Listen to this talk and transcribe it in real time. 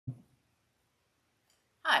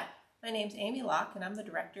My name's Amy Locke and I'm the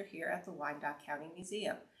director here at the Wyandotte County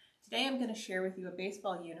Museum. Today I'm going to share with you a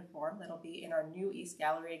baseball uniform that will be in our new East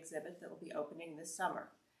Gallery exhibit that will be opening this summer.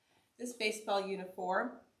 This baseball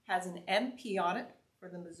uniform has an MP on it for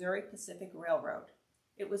the Missouri Pacific Railroad.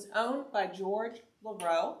 It was owned by George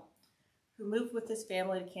LeRow, who moved with his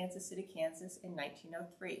family to Kansas City, Kansas in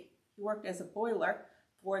 1903. He worked as a boiler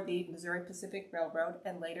for the Missouri Pacific Railroad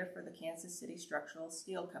and later for the Kansas City Structural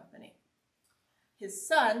Steel Company. His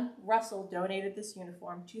son, Russell, donated this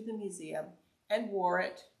uniform to the museum and wore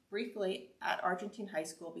it briefly at Argentine High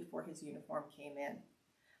School before his uniform came in.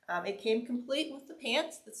 It came complete with the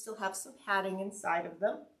pants that still have some padding inside of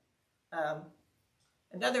them.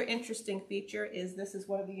 Another interesting feature is this is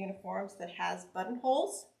one of the uniforms that has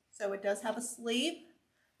buttonholes, so it does have a sleeve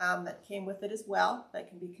that came with it as well that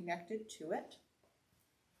can be connected to it.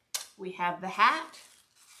 We have the hat,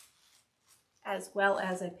 as well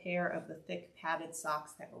as a pair of the thick padded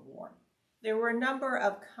socks that were worn. There were a number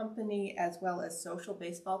of company as well as social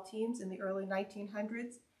baseball teams in the early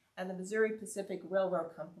 1900s, and the Missouri Pacific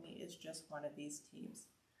Railroad Company is just one of these teams.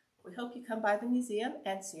 We hope you come by the museum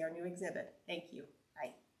and see our new exhibit. Thank you.